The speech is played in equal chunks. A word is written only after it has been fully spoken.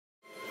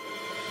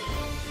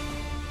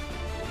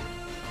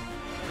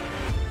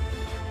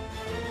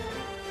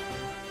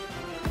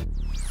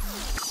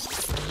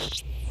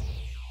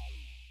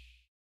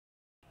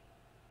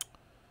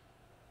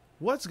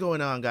What's going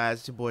on, guys?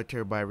 It's your boy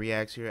Terabyt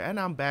Reacts here, and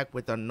I'm back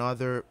with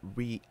another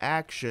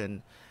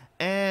reaction.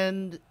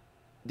 And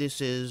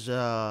this is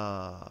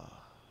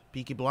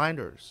Peaky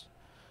Blinders,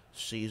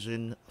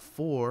 Season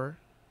 4,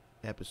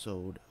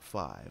 Episode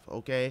 5.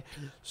 Okay,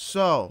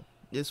 so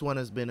this one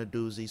has been a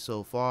doozy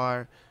so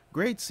far.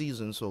 Great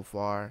season so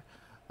far.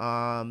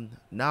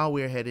 Now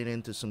we're heading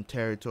into some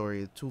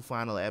territory. Two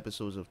final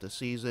episodes of the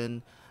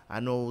season. I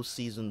know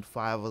season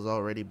 5 has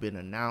already been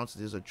announced.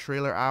 There's a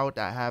trailer out.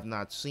 I have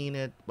not seen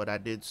it, but I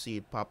did see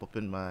it pop up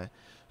in my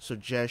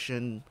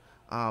suggestion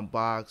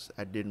box.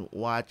 I didn't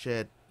watch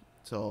it,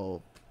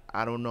 so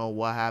I don't know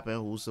what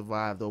happened, who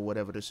survived, or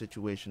whatever the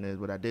situation is.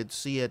 But I did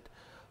see it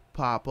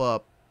pop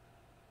up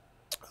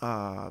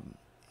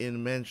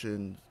in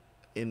mentions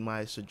in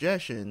my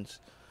suggestions.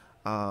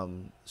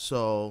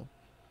 So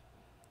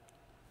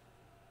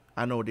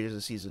I know there's a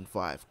season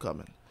 5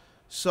 coming.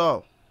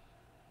 So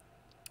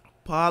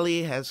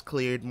Polly has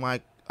cleared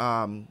my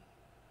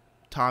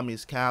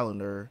Tommy's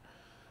calendar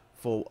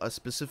for a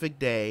specific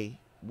day,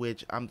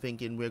 which I'm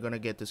thinking we're gonna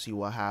get to see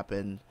what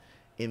happened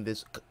in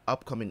this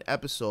upcoming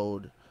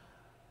episode.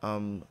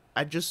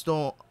 I just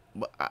don't.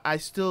 I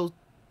still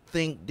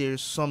think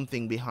there's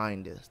something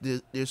behind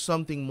this. There's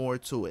something more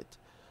to it.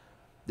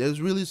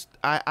 There's really.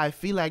 I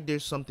feel like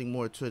there's something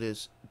more to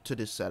this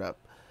setup.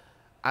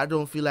 I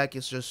don't feel like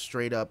it's just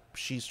straight up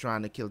she's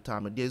trying to kill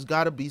Tommy. There's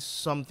got to be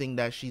something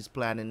that she's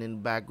planning in the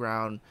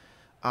background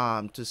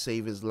to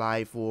save his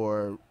life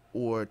or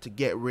to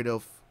get rid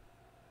of,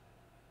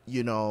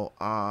 you know,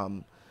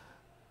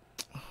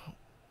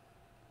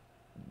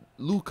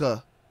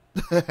 Luca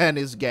and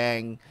his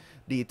gang,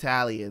 the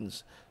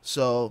Italians.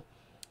 So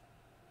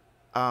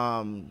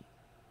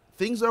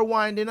things are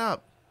winding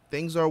up.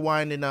 Things are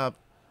winding up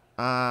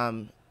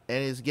and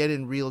it's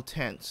getting real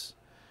tense.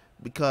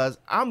 Because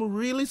I'm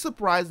really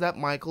surprised that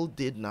Michael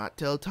did not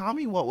tell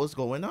Tommy what was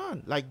going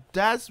on. Like,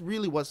 that's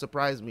really what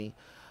surprised me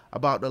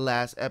about the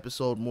last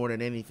episode more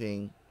than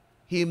anything.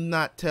 Him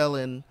not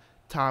telling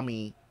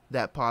Tommy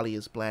that Polly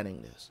is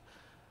planning this.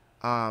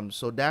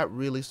 So that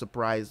really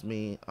surprised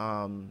me.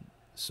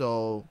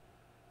 So,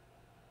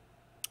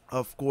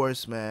 of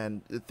course,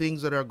 man, the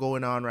things that are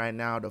going on right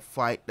now, the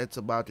fight that's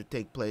about to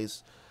take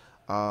place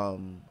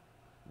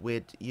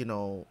with, you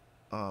know,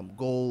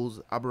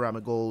 Goals,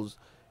 Aberama Goals,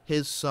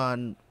 his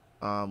son,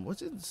 what's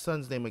his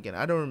son's name again?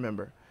 I don't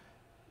remember.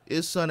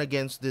 His son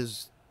against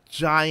this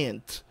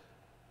giant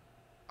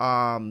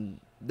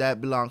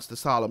that belongs to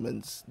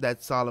Solomon's,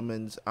 that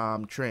Solomon's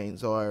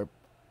trains or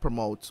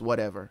promotes,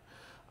 whatever.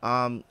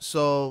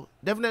 So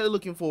definitely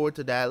looking forward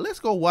to that. Let's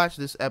go watch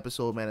this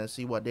episode, man, and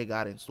see what they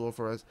got in store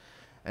for us.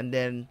 And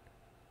then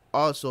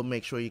also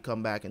make sure you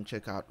come back and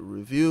check out the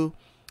review.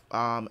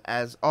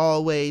 As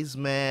always,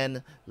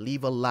 man,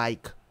 leave a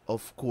like,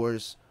 of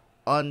course,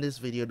 on this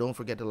video. Don't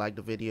forget to like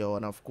the video,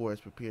 and of course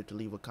prepare to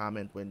leave a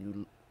comment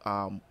when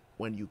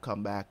you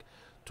come back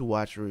to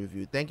watch the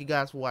review. Thank you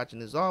guys for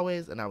watching as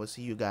always, and I will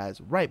see you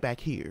guys right back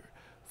here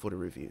for the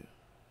review.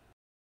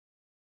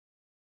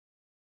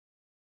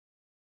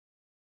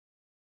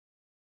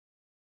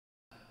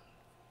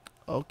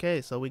 Okay,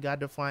 so we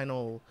got the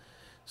final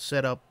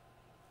setup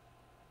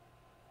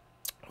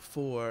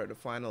for the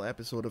final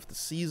episode of the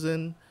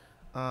season.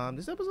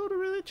 This episode is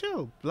really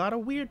chill. A lot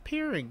of weird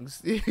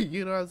pairings.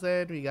 You know what I'm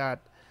saying? We got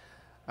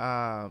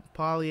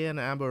Polly and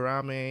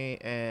Amberame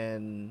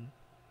and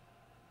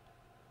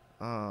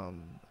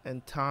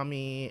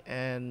Tommy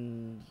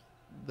and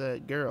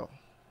the girl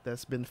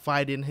that's been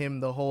fighting him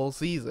the whole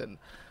season.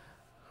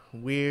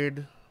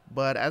 Weird.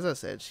 But as I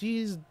said,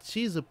 she's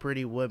a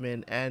pretty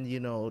woman, and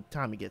you know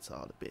Tommy gets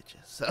all the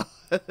bitches. So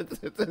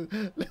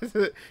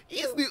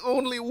he's the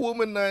only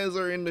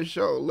womanizer in the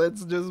show.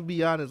 Let's just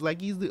be honest. Like,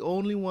 he's the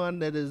only one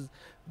that has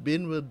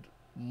been with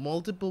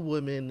multiple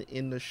women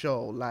in the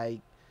show.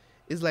 Like,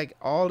 it's like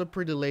all the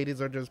pretty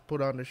ladies are just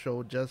put on the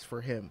show just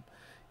for him.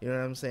 You know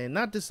what I'm saying?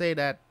 Not to say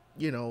that,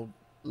 you know,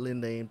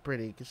 Linda ain't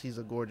pretty, because she's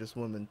a gorgeous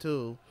woman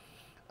too.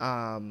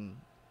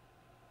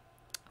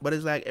 But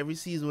it's like every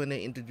season when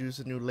they introduce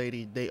a new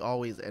lady, they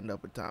always end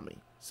up with Tommy.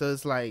 So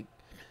it's like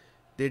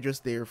they're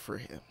just there for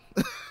him,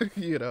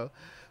 you know.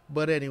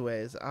 But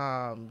anyways,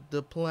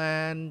 the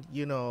plan,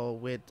 you know,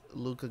 with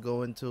Luca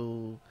going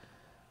to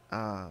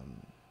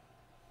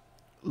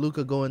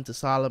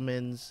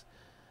Solomon's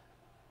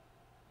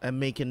and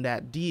making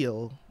that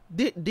deal,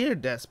 they're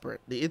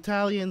desperate. The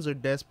Italians are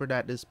desperate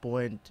at this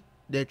point.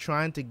 They're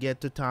trying to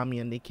get to Tommy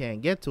and they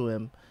can't get to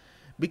him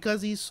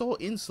because he's so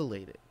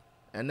insulated.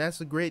 And that's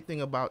the great thing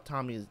about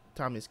Tommy's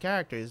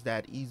character, is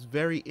that he's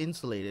very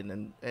insulated,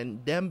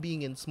 and them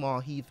being in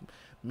Small Heath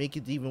make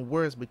it even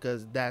worse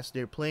because that's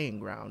their playing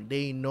ground.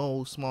 They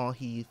know Small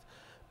Heath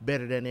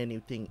better than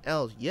anything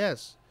else.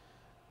 Yes,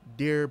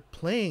 their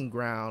playing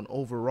ground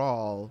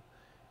overall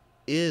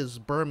is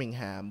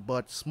Birmingham,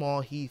 but Small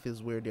Heath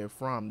is where they're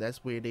from.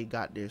 That's where they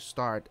got their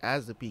start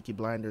as the Peaky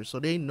Blinders, so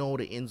they know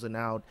the ins and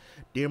out.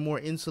 They're more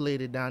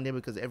insulated down there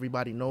because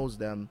everybody knows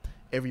them,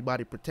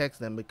 everybody protects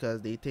them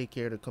because they take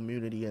care of the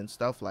community and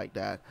stuff like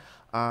that.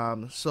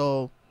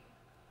 So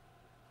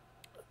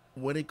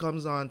when it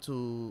comes on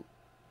to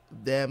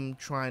them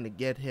trying to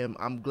get him,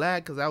 I'm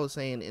glad, because I was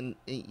saying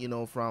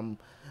from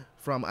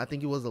I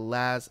think it was the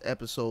last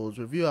episode's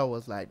review, I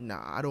was like,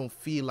 nah, I don't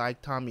feel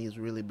like Tommy is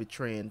really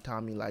betraying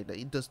Tommy like that.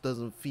 It just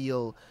doesn't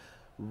feel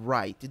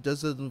right. It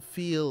just doesn't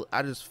feel.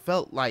 I just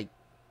felt like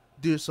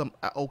there's some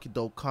okie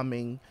doke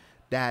coming,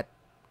 that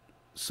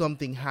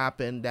something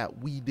happened that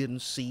we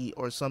didn't see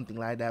or something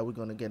like that. We're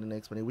gonna get an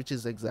explanation, which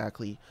is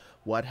exactly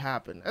what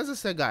happened. As I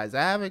said, guys,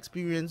 I have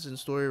experience in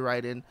story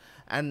writing,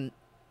 and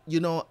you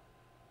know,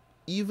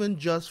 even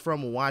just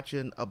from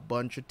watching a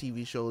bunch of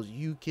TV shows,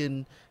 you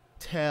can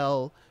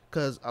tell,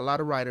 because a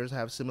lot of writers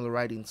have similar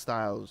writing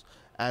styles,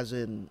 as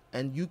in,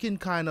 and you can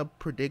kind of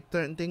predict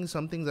certain things.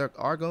 Some things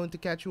are going to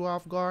catch you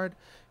off guard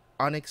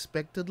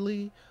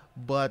unexpectedly,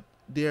 but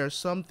there are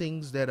some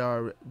things that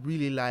are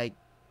really like,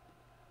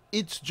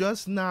 it's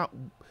just not,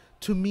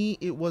 to me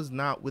it was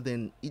not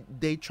within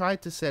it, they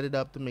tried to set it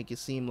up to make it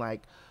seem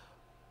like,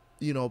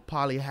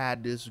 Polly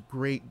had this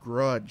great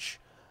grudge,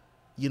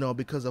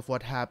 because of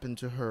what happened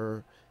to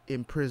her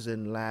in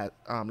prison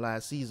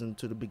last season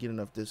to the beginning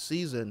of this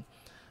season.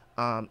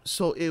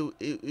 So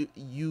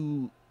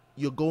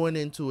you're going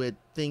into it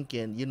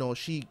thinking,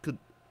 she could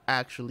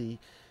actually,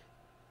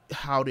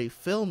 how they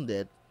filmed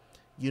it,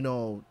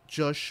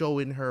 just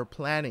showing her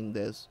planning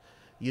this,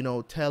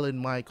 telling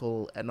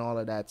Michael and all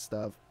of that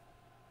stuff,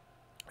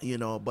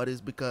 but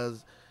it's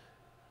because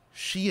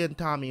she and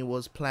Tommy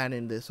was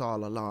planning this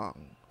all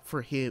along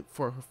for him,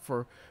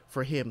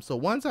 for him. So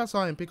once I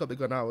saw him pick up the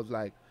gun, I was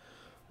like,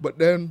 but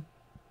then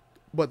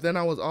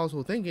I was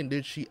also thinking,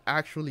 did she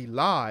actually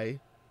lie,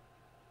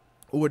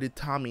 or did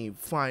Tommy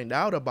find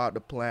out about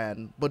the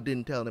plan but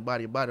didn't tell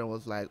anybody about it and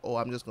was like, oh,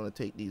 I'm just gonna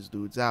take these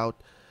dudes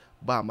out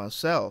by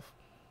myself?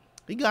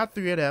 He got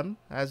 3 of them,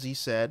 as he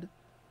said,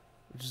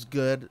 which is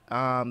good.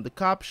 The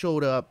cop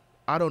showed up.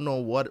 I don't know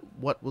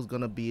what was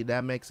gonna be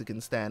that Mexican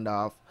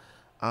standoff.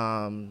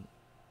 Um,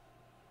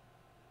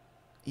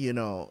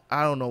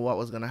 I don't know what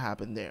was gonna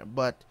happen there,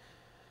 but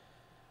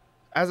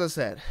as I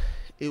said,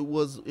 it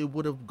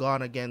would have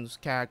gone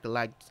against character.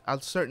 Like,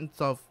 certain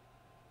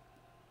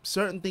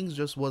things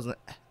just wasn't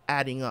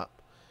adding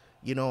up,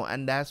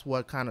 and that's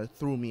what kind of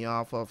threw me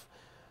off of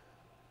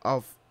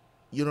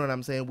you know what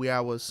I'm saying, where I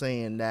was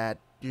saying that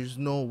there's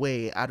no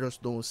way, I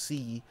just don't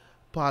see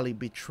Polly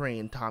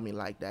betraying Tommy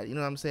like that. You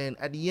know what I'm saying?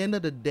 At the end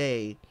of the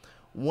day,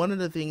 one of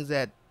the things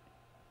that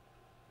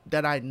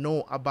I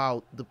know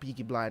about the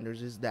Peaky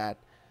Blinders is that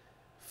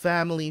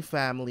family,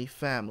 family,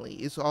 family.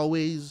 It's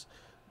always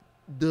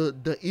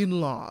the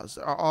in-laws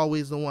are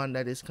always the one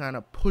that is kind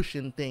of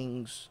pushing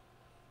things,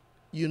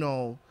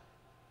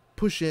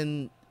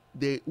 pushing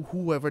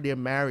whoever they're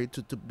married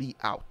to be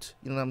out.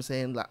 You know what I'm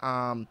saying? Like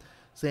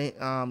saying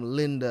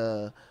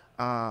Linda,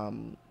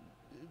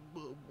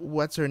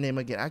 what's her name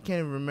again? I can't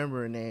even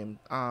remember her name.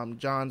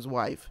 John's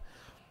wife,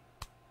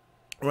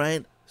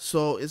 right?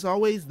 So it's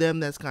always them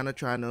that's kind of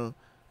trying to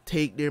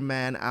take their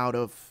man out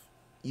of,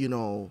 you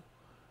know,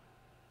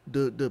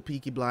 the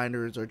Peaky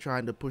Blinders, or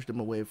trying to push them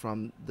away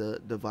from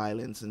the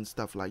violence and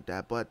stuff like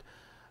that. But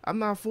I'm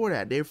not for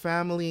that. They're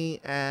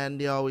family and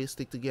they always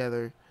stick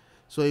together.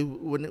 So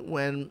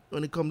when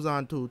it comes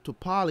on to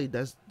Polly,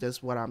 that's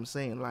what I'm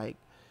saying. Like,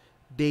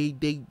 they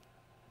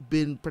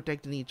been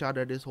protecting each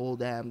other this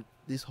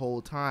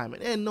whole time,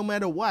 and no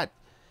matter what,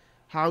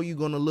 how you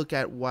gonna look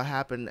at what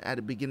happened at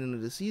the beginning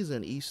of the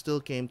season, he still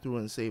came through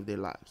and saved their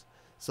lives.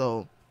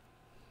 So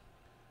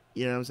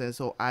you know what I'm saying.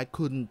 So I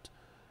couldn't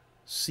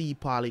see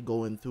Polly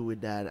going through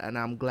with that, and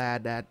I'm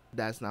glad that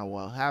that's not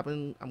what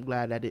happened. I'm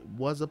glad that it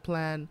was a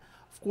plan.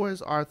 Of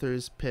course, Arthur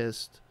is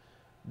pissed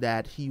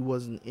that he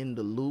wasn't in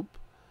the loop.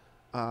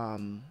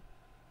 Um,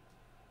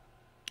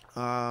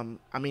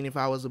 I mean, if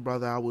I was a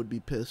brother, I would be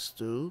pissed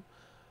too,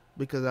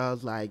 because I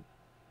was like,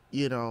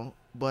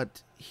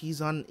 but he's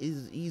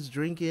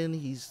drinking,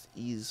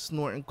 he's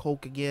snorting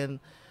coke again.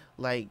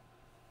 Like,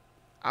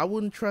 I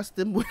wouldn't trust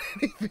him with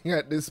anything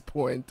at this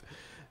point,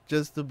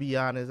 just to be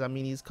honest. I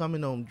mean, he's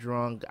coming home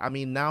drunk. I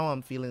mean, now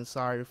I'm feeling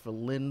sorry for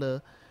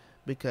Linda,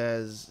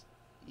 because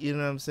you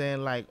know what I'm saying,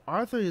 like,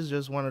 Arthur is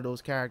just one of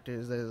those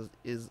characters that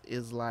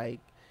is like,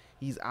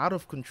 he's out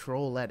of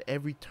control at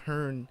every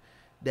turn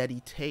that he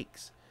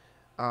takes.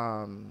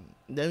 Then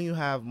you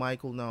have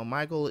Michael. Now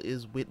Michael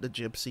is with the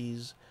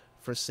gypsies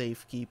for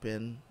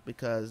safekeeping,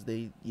 because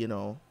they,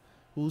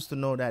 who's to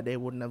know that they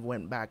wouldn't have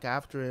went back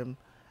after him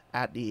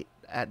at the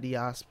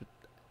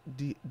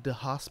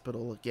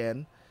hospital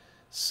again.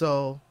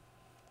 So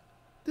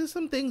there's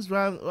some things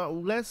around.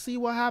 Let's see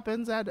what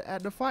happens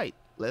at the fight.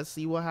 Let's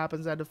see what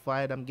happens at the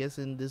fight. I'm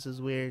guessing this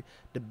is where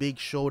the big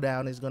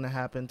showdown is gonna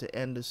happen to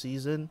end the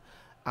season.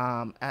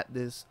 At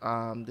this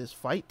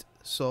fight.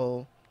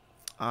 So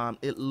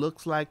it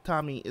looks like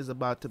Tommy is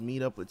about to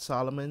meet up with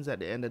Solomon's at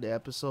the end of the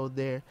episode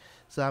there.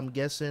 So I'm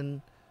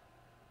guessing,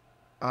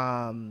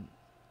 to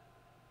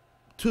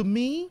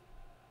me,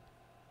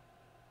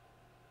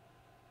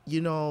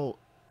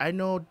 I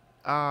know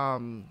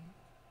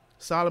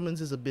Solomon's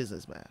is a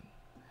businessman,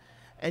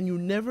 and you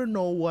never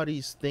know what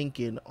he's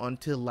thinking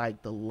until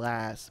like the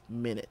last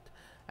minute.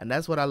 And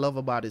that's what I love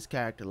about his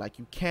character. Like,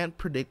 you can't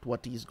predict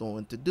what he's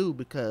going to do,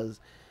 because,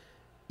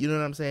 you know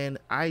what I'm saying?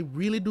 I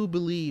really do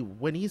believe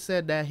when he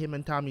said that him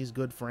and Tommy's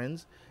good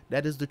friends,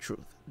 that is the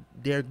truth.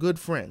 They're good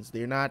friends.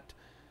 They're not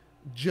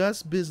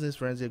just business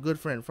friends. They're good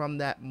friends. From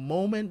that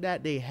moment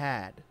that they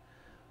had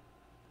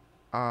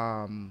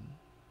a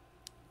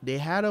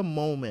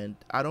moment.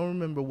 I don't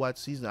remember what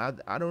season.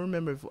 I don't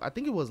remember if, I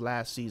think it was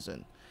last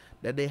season,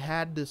 that they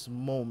had this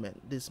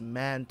moment, this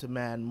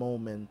man-to-man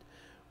moment,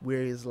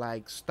 where it's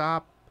like,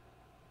 stop.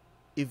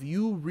 If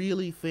you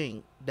really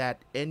think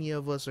that any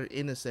of us are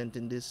innocent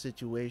in this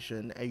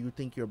situation and you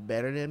think you're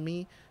better than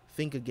me,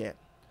 think again.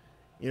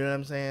 You know what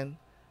I'm saying?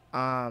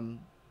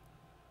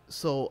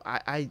 So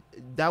I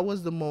that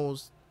was the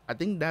most, I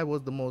think that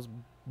was the most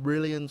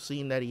brilliant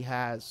scene that he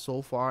has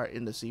so far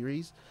in the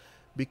series,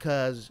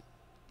 because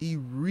he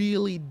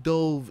really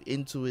dove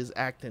into his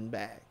acting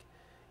bag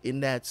in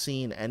that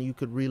scene, and you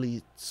could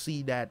really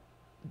see that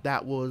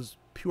that was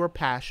pure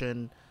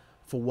passion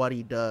for what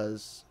he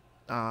does.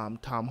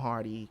 Tom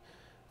Hardy,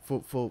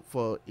 for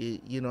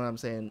you know what I'm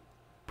saying,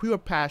 pure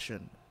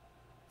passion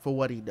for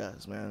what he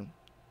does, man.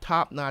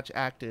 Top notch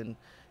acting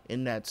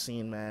in that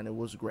scene, man. It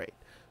was great.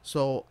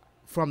 So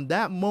from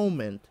that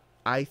moment,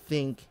 I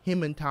think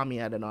him and Tommy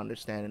had an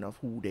understanding of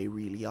who they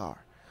really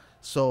are.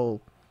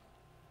 So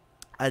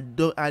I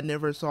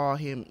never saw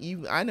him,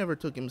 even I never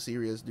took him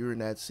serious during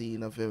that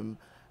scene of him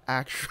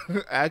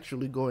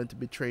actually going to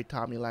betray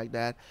Tommy like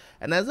that.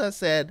 And as I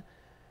said,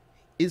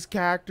 his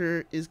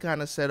character is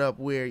kind of set up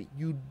where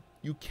you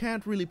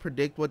can't really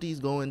predict what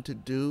he's going to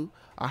do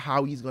or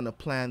how he's going to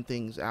plan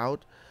things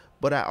out,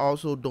 but I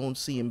also don't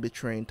see him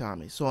betraying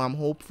Tommy. So I'm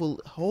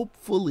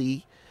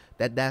hopefully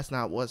that that's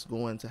not what's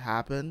going to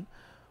happen,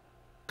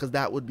 because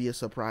that would be a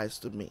surprise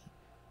to me.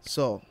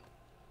 So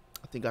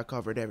I think I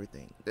covered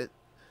everything.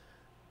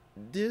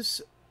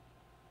 This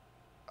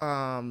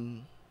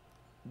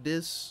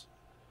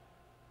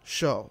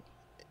show,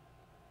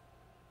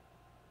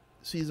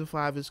 season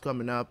 5 is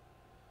coming up.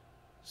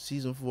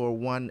 Season 4,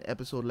 1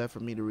 episode left for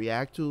me to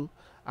react to.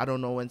 I don't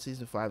know when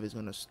season 5 is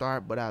going to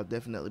start, but I'll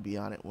definitely be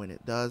on it when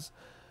it does.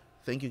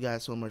 Thank you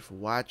guys so much for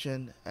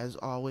watching. As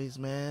always,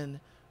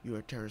 man, you're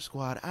a Terror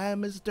Squad. I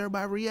am Mr.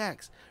 Terabyt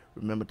Reacts.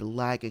 Remember to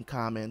like and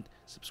comment,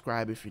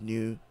 subscribe if you're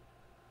new.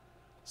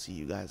 See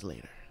you guys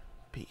later.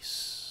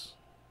 Peace.